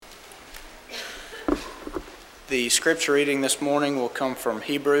The scripture reading this morning will come from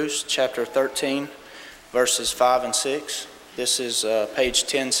Hebrews chapter 13, verses 5 and 6. This is page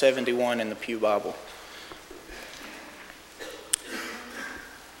 1071 in the Pew Bible.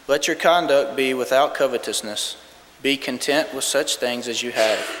 Let your conduct be without covetousness. Be content with such things as you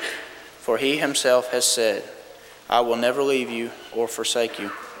have. For he himself has said, I will never leave you or forsake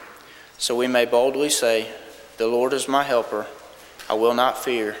you. So we may boldly say, the Lord is my helper. I will not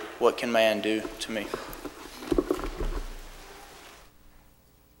fear. What can man do to me?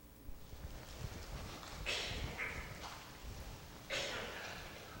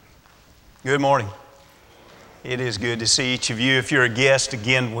 Good morning. It is good to see each of you. If you're a guest,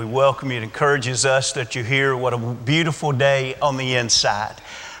 again, we welcome you. It encourages us that you're here. What a beautiful day on the inside.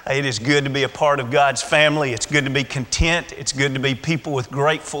 It is good to be a part of God's family. It's good to be content. It's good to be people with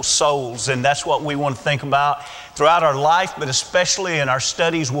grateful souls. And that's what we want to think about throughout our life, but especially in our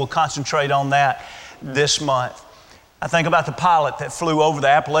studies, we'll concentrate on that this month. I think about the pilot that flew over the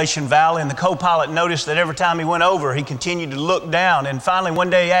Appalachian Valley, and the co-pilot noticed that every time he went over, he continued to look down. And finally,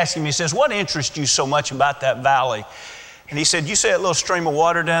 one day he asked him, he says, what interests you so much about that valley? And he said, you see that little stream of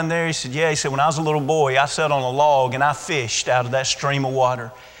water down there? He said, yeah. He said, when I was a little boy, I sat on a log and I fished out of that stream of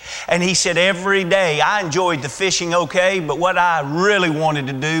water. And he said, every day I enjoyed the fishing okay, but what I really wanted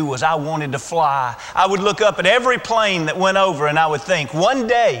to do was I wanted to fly. I would look up at every plane that went over and I would think, one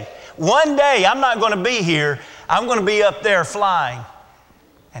day, I'm not going to be here. I'm going to be up there flying.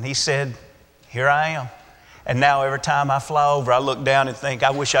 And he said, here I am. And now every time I fly over, I look down and think,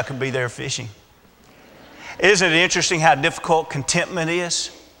 I wish I could be there fishing. Isn't it interesting how difficult contentment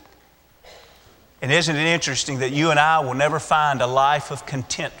is? And isn't it interesting that you and I will never find a life of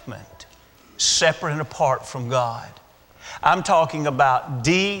contentment separate and apart from God? I'm talking about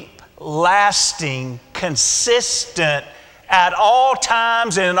deep, lasting, consistent, at all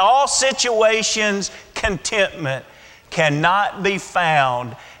times and in all situations, contentment cannot be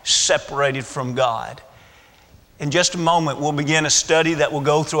found separated from God. In just a moment, we'll begin a study that will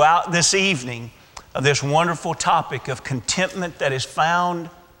go throughout this evening of this wonderful topic of contentment that is found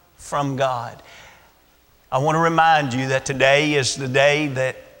from God. I want to remind you that today is the day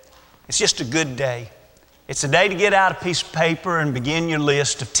that it's just a good day. It's a day to get out a piece of paper and begin your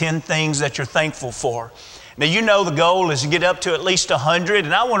list of 10 things that you're thankful for. Now, you know the goal is to get up to at least 100,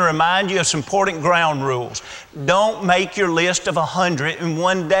 and I want to remind you of some important ground rules. Don't make your list of 100 in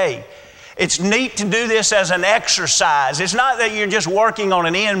one day. It's neat to do this as an exercise. It's not that you're just working on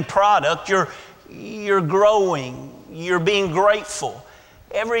an end product. You're growing. You're being grateful.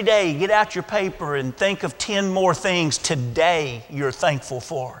 Every day, get out your paper and think of 10 more things today you're thankful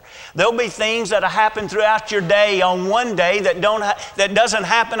for. There'll be things that happen throughout your day on one day that doesn't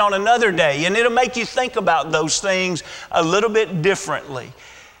happen on another day, and it'll make you think about those things a little bit differently.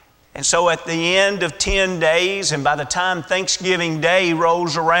 And so at the end of 10 days, and by the time Thanksgiving Day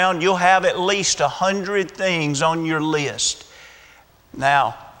rolls around, you'll have at least 100 things on your list.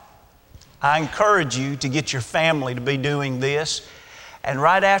 Now, I encourage you to get your family to be doing this. And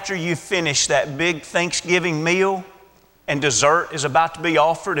right after you finish that big Thanksgiving meal and dessert is about to be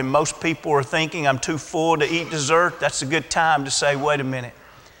offered, and most people are thinking, I'm too full to eat dessert, that's a good time to say, wait a minute.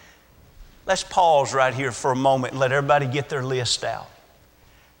 Let's pause right here for a moment and let everybody get their list out.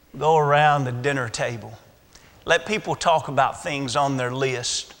 Go around the dinner table. Let people talk about things on their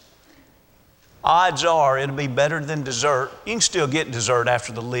list. Odds are it'll be better than dessert. You can still get dessert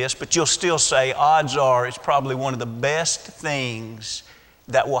after the list, but you'll still say, odds are it's probably one of the best things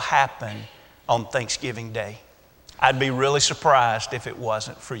that will happen on Thanksgiving Day. I'd be really surprised if it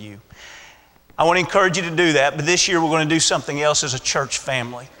wasn't for you. I want to encourage you to do that, but this year we're going to do something else as a church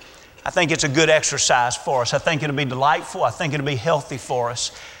family. I think it's a good exercise for us. I think it'll be delightful. I think it'll be healthy for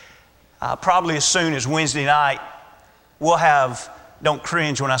us. Probably as soon as Wednesday night, we'll have, don't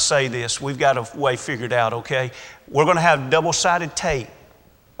cringe when I say this, we've got a way figured out, okay? We're going to have double-sided tape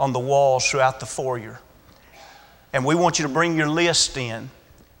on the walls throughout the foyer. And we want you to bring your list in.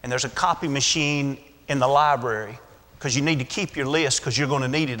 And there's a copy machine in the library because you need to keep your list because you're going to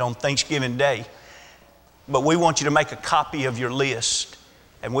need it on Thanksgiving Day. But we want you to make a copy of your list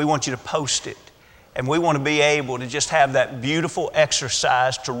and we want you to post it. And we want to be able to just have that beautiful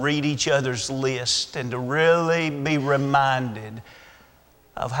exercise to read each other's list and to really be reminded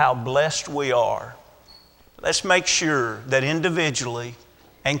of how blessed we are. Let's make sure that individually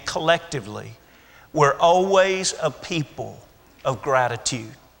and collectively we're always a people of gratitude.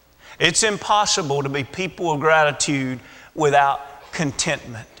 It's impossible to be people of gratitude without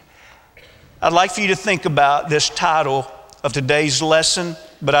contentment. I'd like for you to think about this title of today's lesson,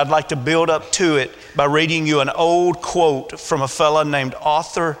 but I'd like to build up to it by reading you an old quote from a fellow named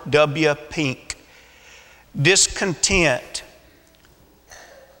Arthur W. Pink. discontent,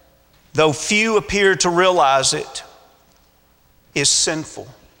 though few appear to realize it, is sinful.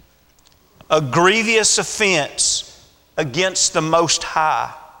 A grievous offense against the Most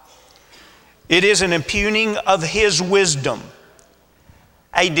High. It is an impugning of His wisdom,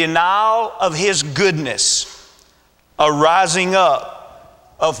 a denial of His goodness, a rising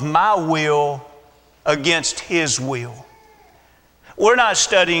up of my will against His will. We're not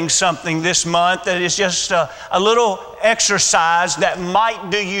studying something this month that is just a little exercise that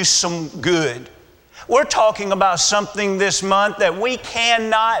might do you some good. We're talking about something this month that we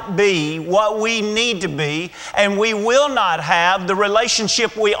cannot be what we need to be, and we will not have the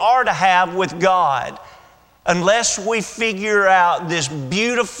relationship we are to have with God unless we figure out this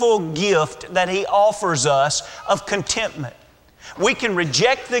beautiful gift that He offers us of contentment. We can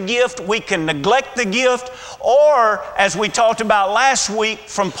reject the gift, we can neglect the gift, or as we talked about last week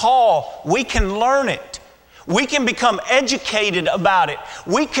from Paul, we can learn it. We can become educated about it.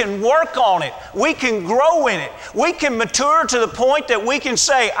 We can work on it. We can grow in it. We can mature to the point that we can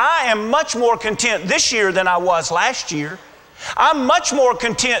say, I am much more content this year than I was last year. I'm much more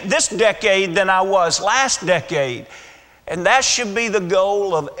content this decade than I was last decade. And that should be the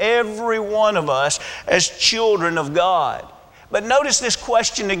goal of every one of us as children of God. But notice this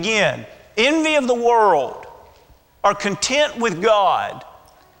question again. Envy of the world or content with God?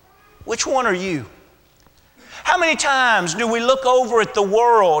 Which one are you? How many times do we look over at the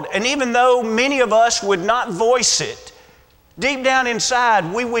world, and even though many of us would not voice it, deep down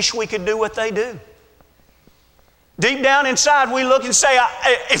inside we wish we could do what they do? Deep down inside we look and say,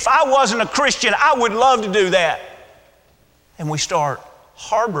 if I wasn't a Christian, I would love to do that. And we start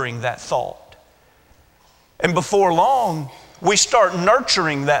harboring that thought. And before long, we start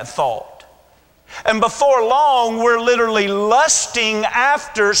nurturing that thought. And before long, we're literally lusting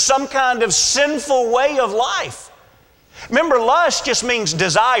after some kind of sinful way of life. Remember, lust just means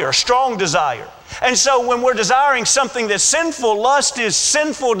desire, strong desire. And so when we're desiring something that's sinful, lust is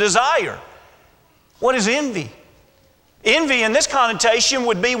sinful desire. What is envy? Envy in this connotation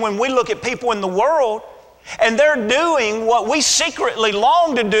would be when we look at people in the world and they're doing what we secretly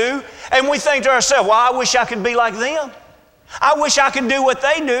long to do, and we think to ourselves, well, I wish I could be like them. I wish I could do what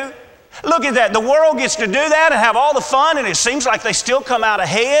they do. Look at that. The world gets to do that and have all the fun, and it seems like they still come out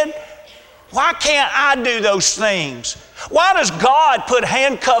ahead. Why can't I do those things? Why does God put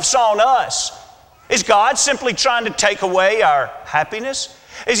handcuffs on us? Is God simply trying to take away our happiness?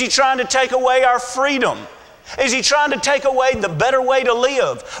 Is He trying to take away our freedom? Is He trying to take away the better way to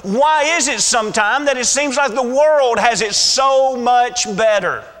live? Why is it sometimes that it seems like the world has it so much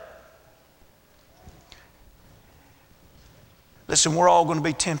better? Listen, we're all going to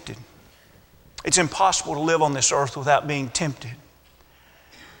be tempted. It's impossible to live on this earth without being tempted.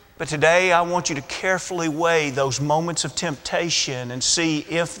 But today I want you to carefully weigh those moments of temptation and see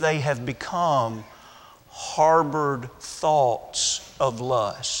if they have become harbored thoughts of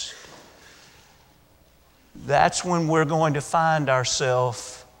lust. That's when we're going to find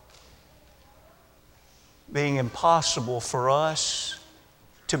ourselves being impossible for us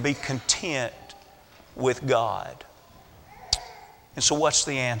to be content with God. And so what's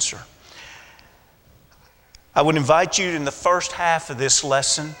the answer? I would invite you in the first half of this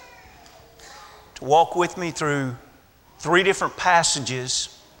lesson to walk with me through 3 different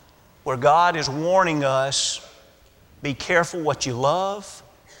passages where God is warning us, be careful what you love,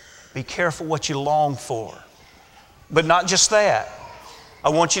 be careful what you long for. But not just that. I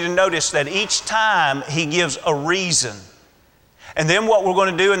want you to notice that each time He gives a reason. And then what we're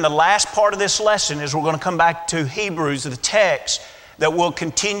going to do in the last part of this lesson is we're going to come back to Hebrews, the text that will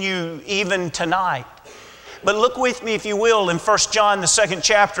continue even tonight. But look with me, if you will, in 1 John, the 2nd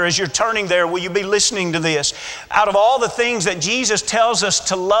chapter. As you're turning there, will you be listening to this? Out of all the things that Jesus tells us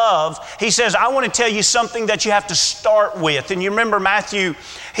to love, He says, I want to tell you something that you have to start with. And you remember Matthew,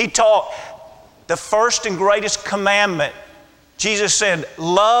 he taught the first and greatest commandment. Jesus said,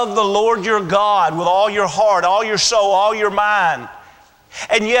 love the Lord your God with all your heart, all your soul, all your mind.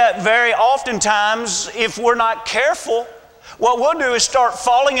 And yet, very oftentimes, if we're not careful, what we'll do is start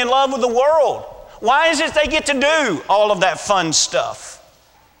falling in love with the world. Why is it they get to do all of that fun stuff?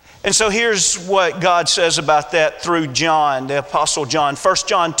 And so here's what God says about that through John, the Apostle John. 1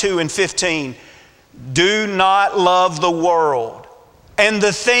 John 2:15. Do not love the world and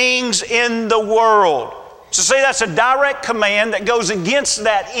the things in the world. So see, that's a direct command that goes against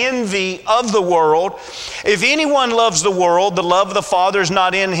that envy of the world. If anyone loves the world, the love of the Father is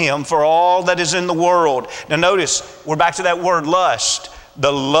not in him, for all that is in the world. Now notice, we're back to that word lust.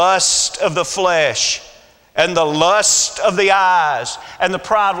 The lust of the flesh and the lust of the eyes and the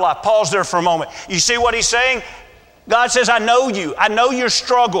pride of life. Pause there for a moment. You see what he's saying? God says, I know you. I know your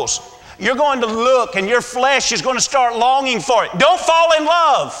struggles. You're going to look and your flesh is going to start longing for it. Don't fall in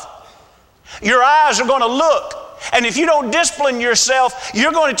love. Your eyes are going to look. And if you don't discipline yourself,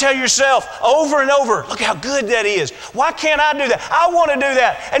 you're going to tell yourself over and over, look how good that is. Why can't I do that? I want to do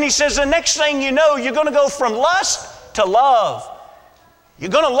that. And he says the next thing you know, you're going to go from lust to love.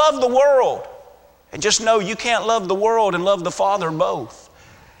 You're going to love the world. And just know you can't love the world and love the Father both.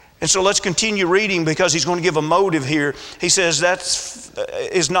 And so let's continue reading because he's going to give a motive here. He says that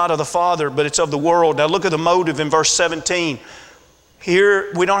is not of the Father, but it's of the world. Now look at the motive in verse 17.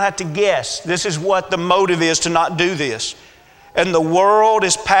 Here, we don't have to guess. This is what the motive is to not do this. And the world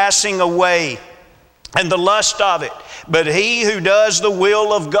is passing away, and the lust of it. But he who does the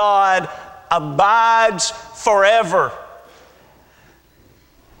will of God abides forever.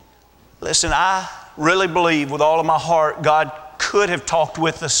 Listen, I really believe with all of my heart God could have talked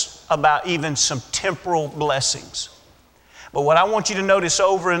with us about even some temporal blessings. But what I want you to notice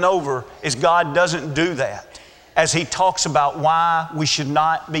over and over is God doesn't do that, as he talks about why we should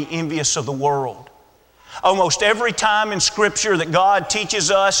not be envious of the world. Almost every time in Scripture that God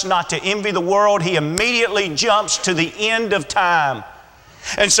teaches us not to envy the world, he immediately jumps to the end of time.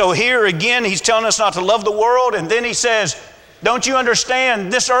 And so here again, he's telling us not to love the world, and then he says, don't you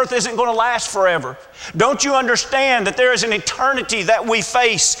understand this earth isn't going to last forever? Don't you understand that there is an eternity that we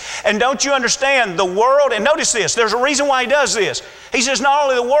face? And don't you understand the world? And notice this, there's a reason why he does this. He says not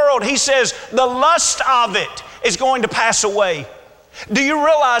only the world, he says the lust of it is going to pass away. Do you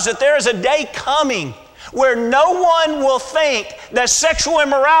realize that there is a day coming where no one will think that sexual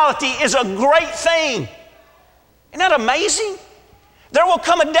immorality is a great thing? Isn't that amazing? There will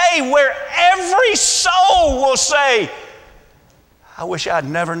come a day where every soul will say, I wish I'd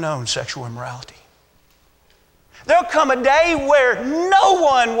never known sexual immorality. There'll come a day where no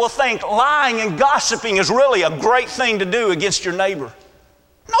one will think lying and gossiping is really a great thing to do against your neighbor.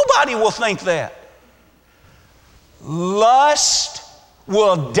 Nobody will think that. Lust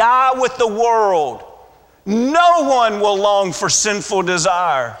will die with the world. No one will long for sinful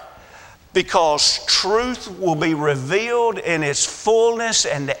desire because truth will be revealed in its fullness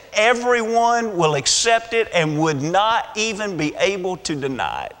and everyone will accept it and would not even be able to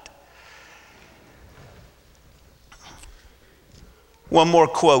deny it. One more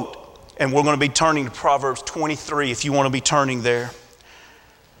quote, and we're going to be turning to Proverbs 23 if you want to be turning there.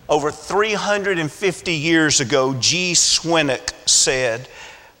 Over 350 years ago, G. Swinnock said,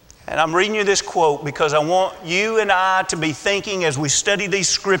 and I'm reading you this quote because I want you and I to be thinking as we study these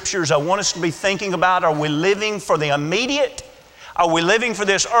scriptures, I want us to be thinking about, are we living for the immediate? Are we living for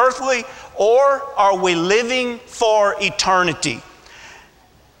this earthly? Or are we living for eternity?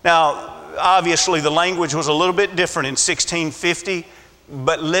 Now, obviously the language was a little bit different in 1650,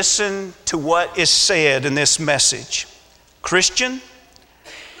 but listen to what is said in this message. Christian,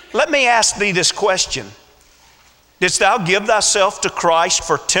 let me ask thee this question. Didst thou give thyself to Christ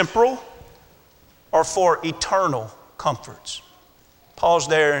for temporal or for eternal comforts? Pause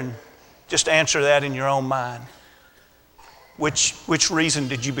there and just answer that in your own mind. Which reason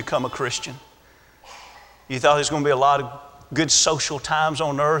did you become a Christian? You thought there's going to be a lot of good social times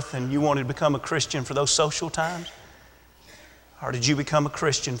on earth and you wanted to become a Christian for those social times? Or did you become a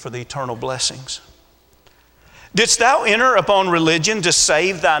Christian for the eternal blessings? Didst thou enter upon religion to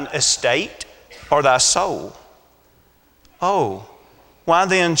save thine estate or thy soul? Oh, why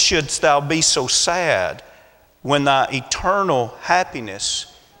then shouldst thou be so sad when thy eternal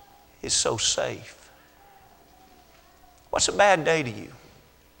happiness is so safe? What's a bad day to you?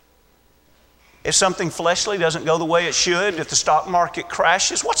 If something fleshly doesn't go the way it should, if the stock market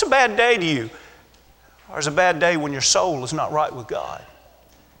crashes, what's a bad day to you? Or is a bad day when your soul is not right with God?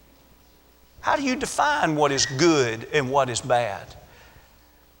 How do you define what is good and what is bad?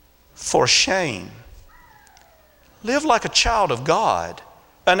 For shame. Live like a child of God,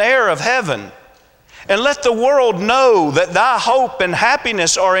 an heir of heaven, and let the world know that thy hope and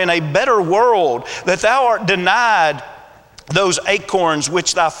happiness are in a better world, that thou art denied those acorns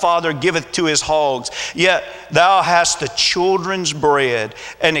which thy father giveth to his hogs. Yet thou hast the children's bread,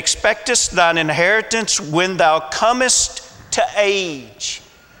 and expectest thine inheritance when thou comest to age.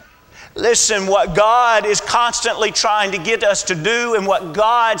 Listen, what God is constantly trying to get us to do and what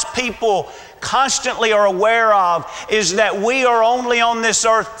God's people constantly are aware of is that we are only on this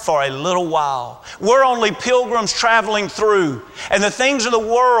earth for a little while. We're only pilgrims traveling through. And the things of the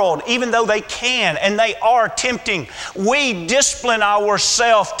world, even though they can and they are tempting, we discipline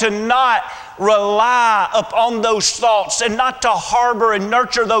ourselves to not rely upon those thoughts and not to harbor and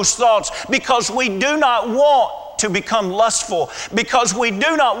nurture those thoughts, because we do not want to become lustful, because we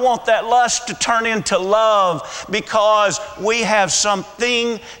do not want that lust to turn into love, because we have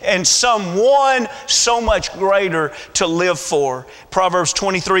something and someone so much greater to live for. Proverbs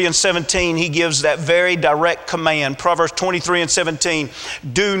 23:17, he gives that very direct command. Proverbs 23:17,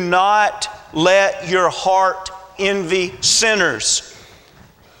 do not let your heart envy sinners,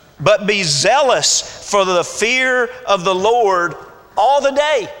 but be zealous for the fear of the Lord all the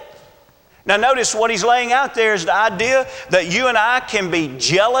day. Now notice what he's laying out there is the idea that you and I can be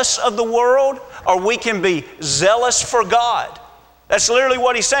jealous of the world, or we can be zealous for God. That's literally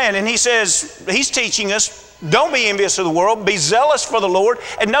what he's saying. And he says, he's teaching us, don't be envious of the world, be zealous for the Lord.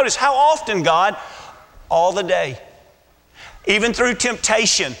 And notice how often, God? All the day. Even through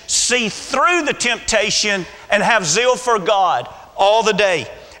temptation, see through the temptation and have zeal for God all the day.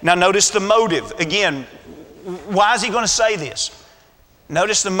 Now notice the motive. Again, why is he going to say this?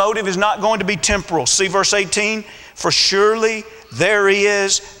 Notice the motive is not going to be temporal. See verse 18, for surely there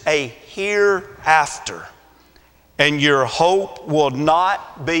is a hereafter, and your hope will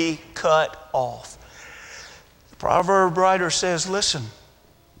not be cut off. The proverb writer says, listen,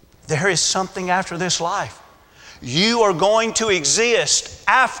 there is something after this life. You are going to exist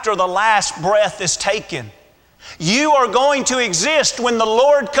after the last breath is taken. You are going to exist when the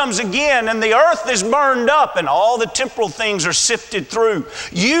Lord comes again and the earth is burned up and all the temporal things are sifted through.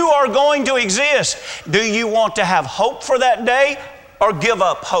 You are going to exist. Do you want to have hope for that day or give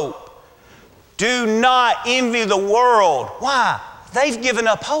up hope? Do not envy the world. Why? They've given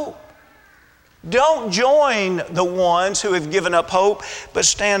up hope. Don't join the ones who have given up hope, but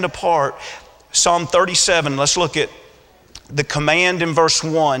stand apart. Psalm 37, let's look at the command in verse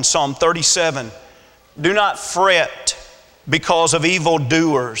 1. Psalm 37. Do not fret because of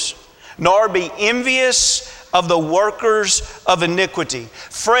evildoers, nor be envious of the workers of iniquity.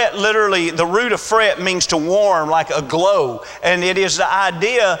 Fret, literally, the root of fret means to warm, like a glow. And it is the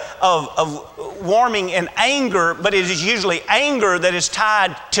idea of warming in anger, but it is usually anger that is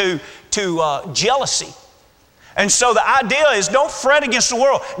tied to jealousy. And so the idea is don't fret against the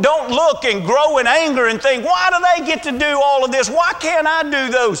world. Don't look and grow in anger and think, why do they get to do all of this? Why can't I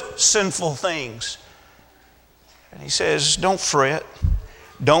do those sinful things? And he says, don't fret,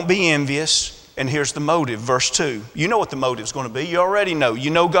 don't be envious. And here's the motive, verse 2. You know what the motive is going to be. You already know.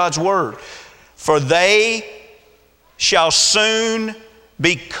 You know God's word. For they shall soon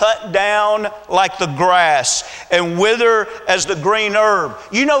be cut down like the grass and wither as the green herb.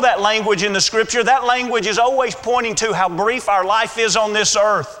 You know that language in the Scripture. That language is always pointing to how brief our life is on this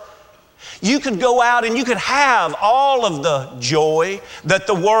earth. You could go out and you could have all of the joy that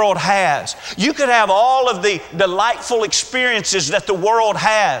the world has. You could have all of the delightful experiences that the world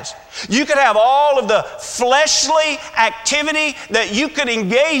has. You could have all of the fleshly activity that you could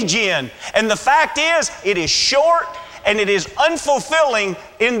engage in. And the fact is, it is short and it is unfulfilling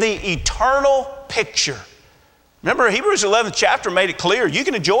in the eternal picture. Remember, Hebrews 11th chapter made it clear, you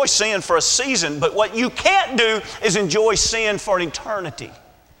can enjoy sin for a season, but what you can't do is enjoy sin for an eternity.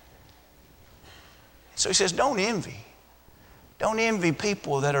 So he says, don't envy. Don't envy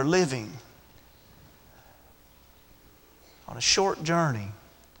people that are living on a short journey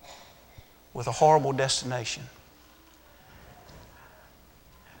with a horrible destination.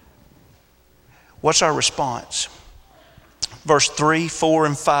 What's our response? Verse 3, 4,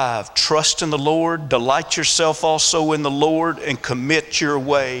 and 5. Trust in the Lord, delight yourself also in the Lord, and commit your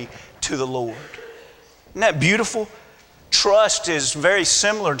way to the Lord. Isn't that beautiful? Trust is very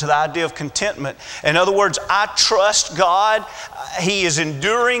similar to the idea of contentment. In other words, I trust God. He is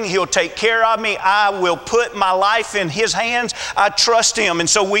enduring. He'll take care of me. I will put my life in His hands. I trust Him. And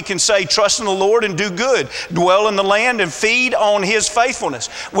so we can say, trust in the Lord and do good. Dwell in the land and feed on His faithfulness.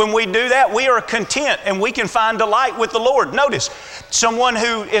 When we do that, we are content and we can find delight with the Lord. Notice, someone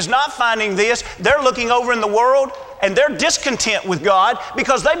who is not finding this, they're looking over in the world and they're discontent with God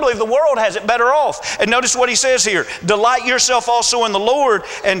because they believe the world has it better off. And notice what he says here. Delight yourself also in the Lord,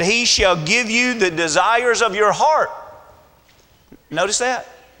 and He shall give you the desires of your heart. Notice that.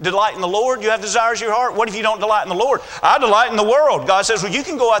 Delight in the Lord, you have desires of your heart. What if you don't delight in the Lord? I delight in the world. God says, well, you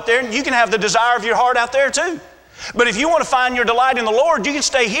can go out there and you can have the desire of your heart out there too. But if you want to find your delight in the Lord, you can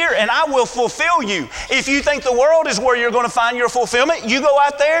stay here and I will fulfill you. If you think the world is where you're going to find your fulfillment, you go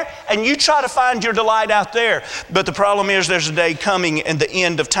out there and you try to find your delight out there. But the problem is there's a day coming in the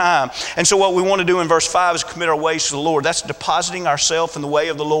end of time. And so what we want to do in verse 5 is commit our ways to the Lord. That's depositing ourselves in the way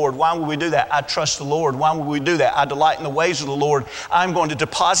of the Lord. Why would we do that? I trust the Lord. Why would we do that? I delight in the ways of the Lord. I'm going to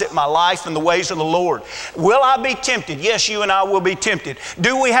deposit my life in the ways of the Lord. Will I be tempted? Yes, you and I will be tempted.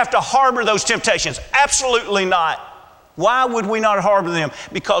 Do we have to harbor those temptations? Absolutely not. Why would we not harbor them?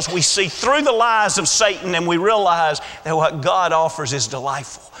 Because we see through the lies of Satan and we realize that what God offers is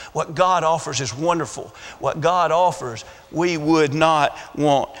delightful. What God offers is wonderful. What God offers, we would not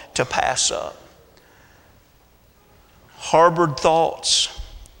want to pass up. Harbored thoughts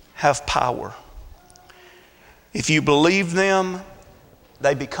have power. If you believe them,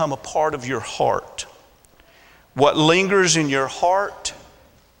 they become a part of your heart. What lingers in your heart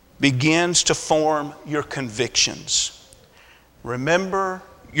begins to form your convictions. Remember,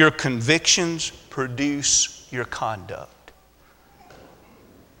 your convictions produce your conduct.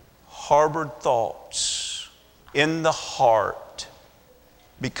 Harbored thoughts in the heart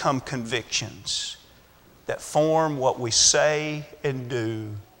become convictions that form what we say and do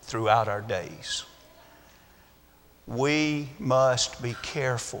throughout our days. We must be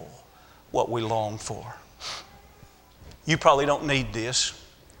careful what we long for. You probably don't need this.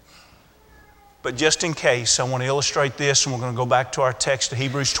 But just in case, I want to illustrate this, and we're going to go back to our text to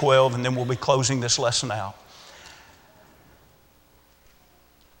Hebrews 12, and then we'll be closing this lesson out.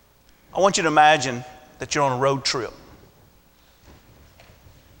 I want you to imagine that you're on a road trip,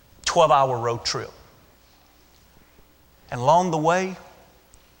 12-hour road trip. And along the way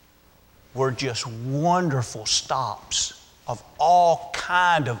were just wonderful stops of all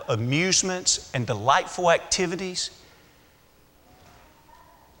kind of amusements and delightful activities.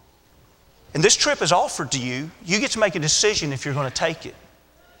 And this trip is offered to you. You get to make a decision if you're going to take it.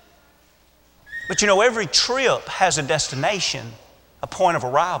 But you know, every trip has a destination, a point of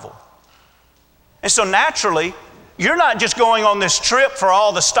arrival. And so naturally, you're not just going on this trip for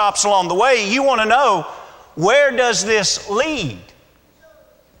all the stops along the way. You want to know, where does this lead?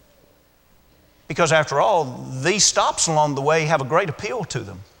 Because after all, these stops along the way have a great appeal to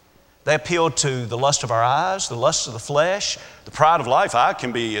them. They appeal to the lust of our eyes, the lust of the flesh, the pride of life. I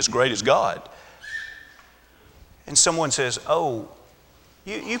can be as great as God. And someone says, oh,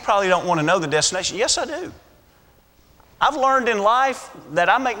 you probably don't want to know the destination. Yes, I do. I've learned in life that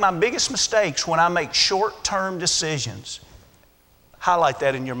I make my biggest mistakes when I make short-term decisions. Highlight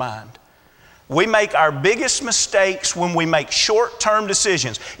that in your mind. We make our biggest mistakes when we make short-term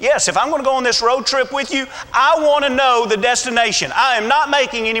decisions. Yes, if I'm going to go on this road trip with you, I want to know the destination. I am not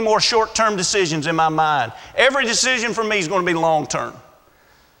making any more short-term decisions in my mind. Every decision for me is going to be long-term.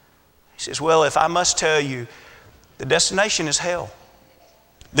 He says, well, if I must tell you, the destination is hell.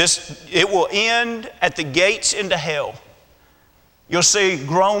 It will end at the gates into hell. You'll see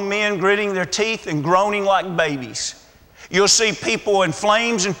grown men gritting their teeth and groaning like babies. You'll see people in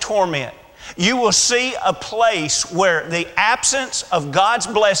flames and torment. You will see a place where the absence of God's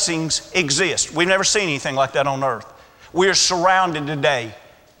blessings exists. We've never seen anything like that on earth. We are surrounded today,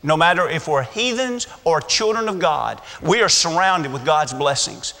 no matter if we're heathens or children of God, we are surrounded with God's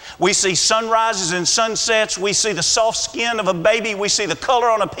blessings. We see sunrises and sunsets. We see the soft skin of a baby. We see the color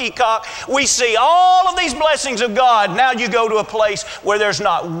on a peacock. We see all of these blessings of God. Now you go to a place where there's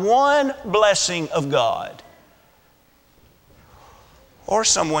not one blessing of God. Or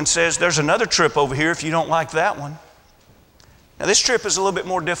someone says, there's another trip over here if you don't like that one. Now this trip is a little bit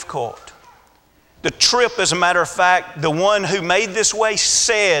more difficult. The trip, as a matter of fact, the one who made this way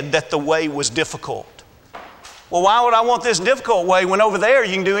said that the way was difficult. Well, why would I want this difficult way when over there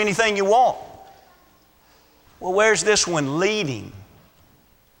you can do anything you want? Well, where's this one leading?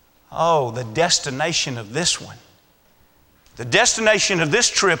 Oh, the destination of this one. The destination of this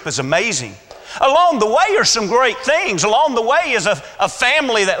trip is amazing. Along the way are some great things. Along the way is a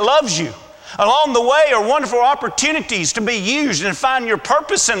family that loves you. Along the way are wonderful opportunities to be used and find your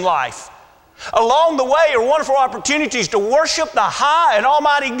purpose in life. Along the way are wonderful opportunities to worship the high and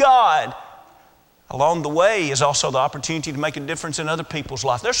almighty God. Along the way is also the opportunity to make a difference in other people's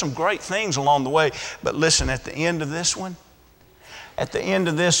life. There's some great things along the way, but listen, at the end of this one,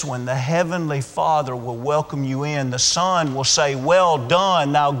 the Heavenly Father will welcome you in. The Son will say, well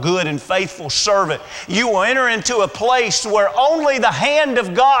done, thou good and faithful servant. You will enter into a place where only the hand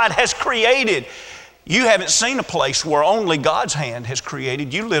of God has created. You haven't seen a place where only God's hand has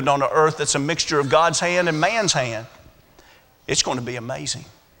created. You lived on an earth that's a mixture of God's hand and man's hand. It's going to be amazing.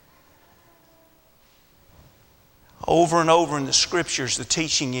 Over and over in the Scriptures, the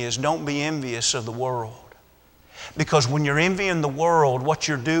teaching is, don't be envious of the world. Because when you're envying the world, what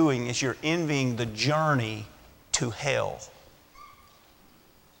you're doing is you're envying the journey to hell.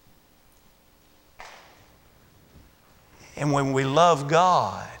 And when we love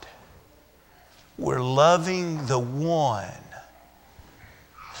God, we're loving the one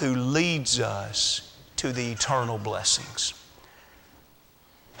who leads us to the eternal blessings.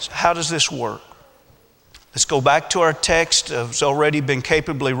 So how does this work? Let's go back to our text. It's already been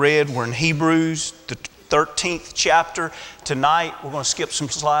capably read. We're in Hebrews, the 13th chapter. Tonight, we're going to skip some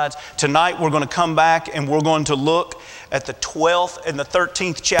slides. Tonight, we're going to come back and we're going to look at the 12th and the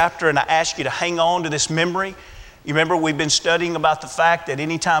 13th chapter, and I ask you to hang on to this memory. You remember we've been studying about the fact that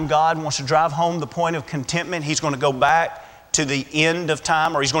anytime God wants to drive home the point of contentment, He's going to go back to the end of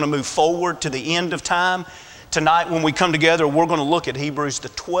time, or He's going to move forward to the end of time. Tonight, when we come together, we're going to look at Hebrews, the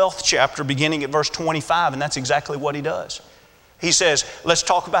 12th chapter, beginning at verse 25, and that's exactly what he does. He says, let's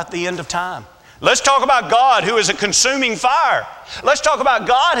talk about the end of time. Let's talk about God who is a consuming fire. Let's talk about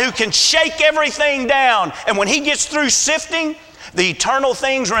God who can shake everything down. And when He gets through sifting, the eternal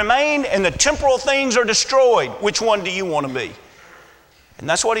things remain and the temporal things are destroyed. Which one do you want to be? And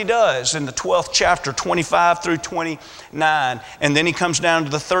that's what He does in the 12th chapter, 25 through 29. And then He comes down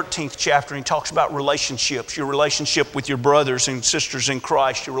to the 13th chapter and He talks about relationships. Your relationship with your brothers and sisters in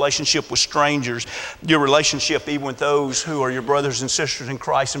Christ. Your relationship with strangers. Your relationship even with those who are your brothers and sisters in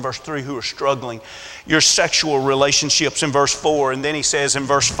Christ in verse 3 who are struggling. Your sexual relationships in verse 4. And then He says in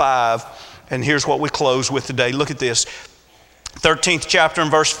verse 5, and here's what we close with today. Look at this. 13th chapter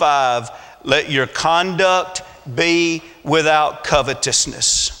and verse 5. Let your conduct be without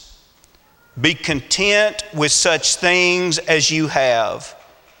covetousness. Be content with such things as you have.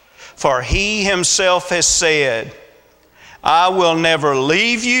 For He Himself has said, I will never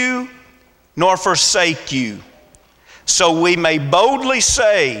leave you nor forsake you. So we may boldly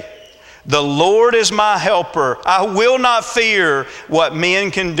say, the Lord is my helper. I will not fear what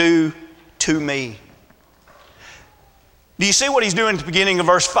men can do to me. Do you see what he's doing at the beginning of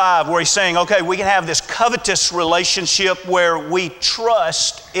verse 5 where he's saying, okay, we can have this covetous relationship where we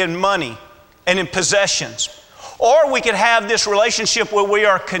trust in money and in possessions. Or we could have this relationship where we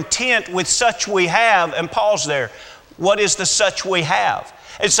are content with such we have, and pause there. What is the such we have?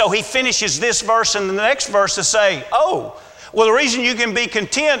 And so he finishes this verse and the next verse to say, oh, well, the reason you can be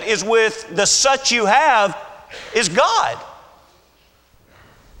content is with the such you have is God.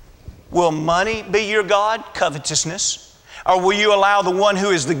 Will money be your God? Covetousness. Or will you allow the one who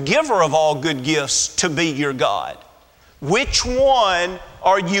is the giver of all good gifts to be your God? Which one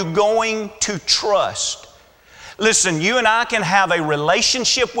are you going to trust? Listen, you and I can have a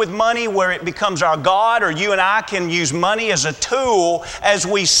relationship with money where it becomes our God, or you and I can use money as a tool as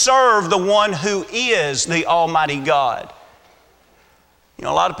we serve the one who is the Almighty God. You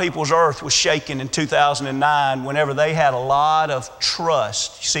know, a lot of people's earth was shaken in 2009 whenever they had a lot of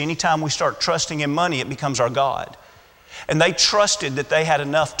trust. You see, anytime we start trusting in money, it becomes our God. And they trusted that they had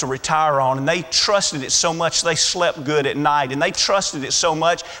enough to retire on, and they trusted it so much they slept good at night, and they trusted it so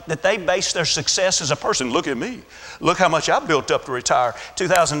much that they based their success as a person. Look at me. Look how much I built up to retire.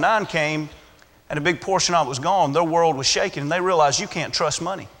 2009 came, and a big portion of it was gone. Their world was shaken, and they realized you can't trust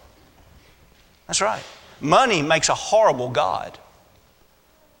money. That's right. Money makes a horrible God.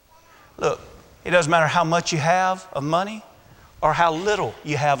 Look, it doesn't matter how much you have of money or how little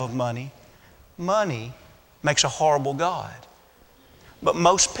you have of money. Money makes a horrible God. But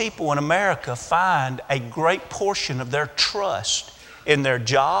most people in America find a great portion of their trust in their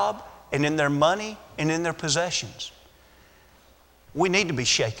job and in their money and in their possessions. We need to be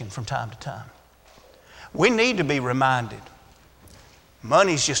shaken from time to time. We need to be reminded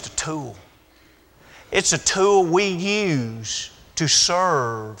money's just a tool. It's a tool we use to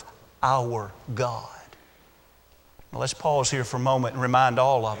serve our God. Now let's pause here for a moment and remind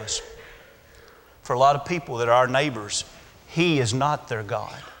all of us. For a lot of people that are our neighbors, He is not their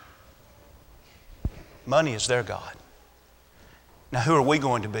God. Money is their God. Now who are we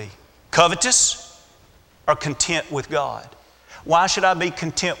going to be? Covetous or content with God? Why should I be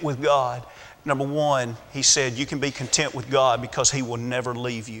content with God? Number one, He said you can be content with God because He will never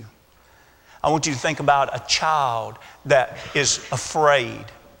leave you. I want you to think about a child that is afraid.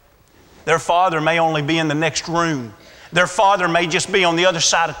 Their father may only be in the next room. Their father may just be on the other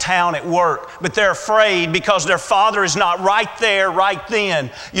side of town at work, but they're afraid because their father is not right there, right then.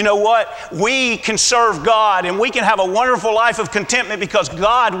 You know what? We can serve God and we can have a wonderful life of contentment because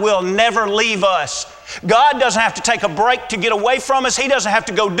God will never leave us. God doesn't have to take a break to get away from us. He doesn't have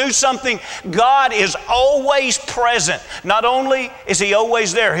to go do something. God is always present. Not only is He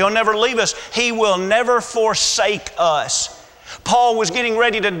always there, He'll never leave us, He will never forsake us. Paul was getting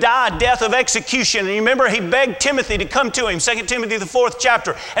ready to die, death of execution. And you remember he begged Timothy to come to him, 2 Timothy, the 4th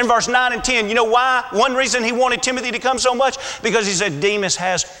chapter, and verse 9 and 10. You know why? One reason he wanted Timothy to come so much? Because he said, Demas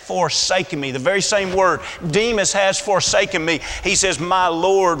has forsaken me. The very same word, Demas has forsaken me. He says, my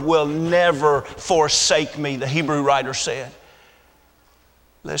Lord will never forsake me, the Hebrew writer said.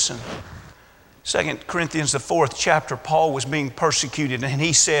 Listen, 2 Corinthians, the 4th chapter, Paul was being persecuted, and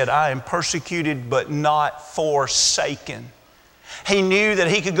he said, I am persecuted but not forsaken. He knew that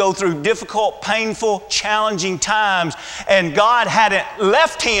he could go through difficult, painful, challenging times, and God hadn't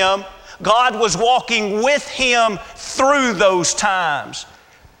left him. God was walking with him through those times.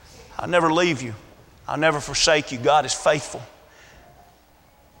 I'll never leave you. I'll never forsake you. God is faithful.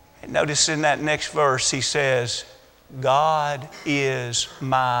 And notice in that next verse, he says, God is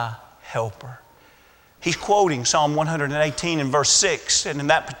my helper. He's quoting Psalm 118 in verse 6. And in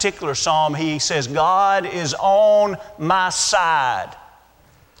that particular psalm, he says, God is on my side.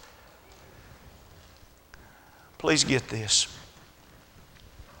 Please get this.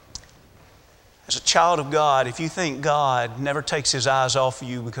 As a child of God, if you think God never takes His eyes off of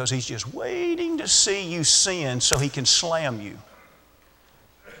you because He's just waiting to see you sin so He can slam you,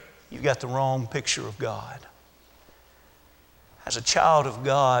 you've got the wrong picture of God. As a child of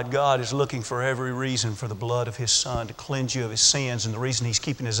God, God is looking for every reason for the blood of His Son to cleanse you of His sins. And the reason He's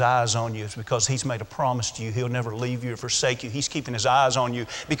keeping His eyes on you is because He's made a promise to you. He'll never leave you or forsake you. He's keeping His eyes on you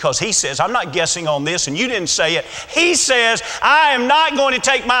because He says, I'm not guessing on this and you didn't say it. He says, I am not going to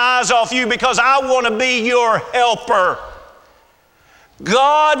take my eyes off you because I want to be your helper.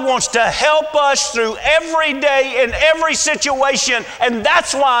 God wants to help us through every day in every situation, and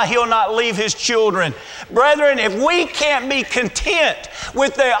that's why He'll not leave His children. Brethren, if we can't be content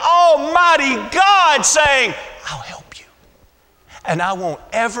with the Almighty God saying, I'll help you, and I won't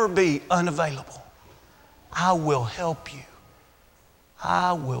ever be unavailable. I will help you.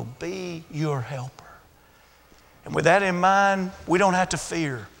 I will be your helper. And with that in mind, we don't have to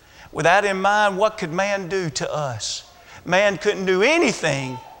fear. With that in mind, what could man do to us? Man couldn't do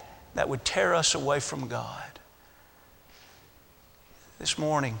anything that would tear us away from God. This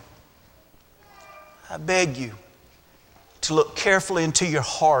morning, I beg you to look carefully into your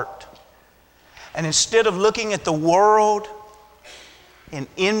heart. And instead of looking at the world in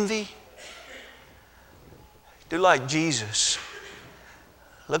envy, do like Jesus.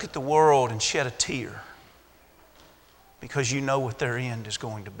 Look at the world and shed a tear because you know what their end is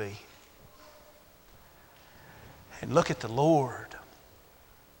going to be. And look at the Lord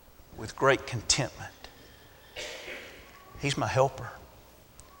with great contentment. He's my helper.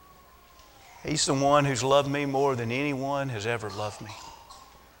 He's the one who's loved me more than anyone has ever loved me.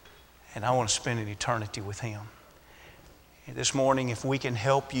 And I want to spend an eternity with Him. And this morning, if we can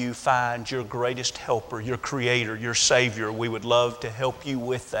help you find your greatest helper, your Creator, your Savior, we would love to help you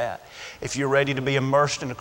with that. If you're ready to be immersed in a